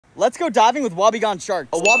Let's go diving with wobbegong sharks.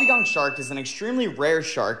 A wobbegong shark is an extremely rare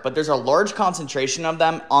shark, but there's a large concentration of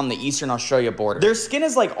them on the Eastern Australia border. Their skin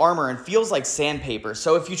is like armor and feels like sandpaper,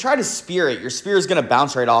 so if you try to spear it, your spear is gonna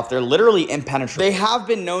bounce right off. They're literally impenetrable. They have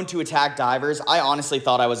been known to attack divers. I honestly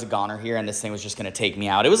thought I was a goner here and this thing was just gonna take me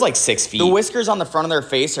out. It was like 6 feet. The whiskers on the front of their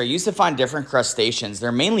face are used to find different crustaceans.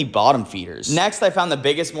 They're mainly bottom feeders. Next, I found the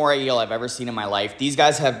biggest moray eel I've ever seen in my life. These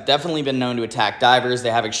guys have definitely been known to attack divers.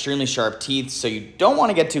 They have extremely sharp teeth, so you don't want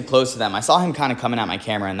to get too close to them. I saw him kind of coming at my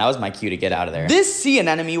camera, and that was my cue to get out of there. This sea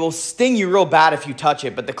anemone will sting you real bad if you touch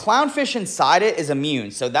it, but the clownfish inside it is immune,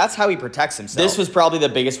 so that's how he protects himself. This was probably the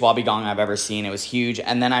biggest wobbegong I've ever seen. It was huge,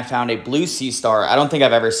 and then I found a blue sea star. I don't think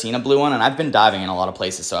I've ever seen a blue one, and I've been diving in a lot of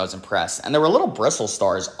places, so I was impressed. And there were little bristle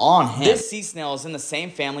stars on him. This sea snail is in the same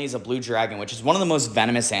family as a blue dragon, which is one of the most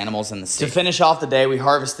venomous animals in the sea. To finish off the day, we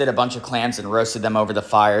harvested a bunch of clams and roasted them over the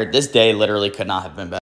fire. This day literally could not have been better.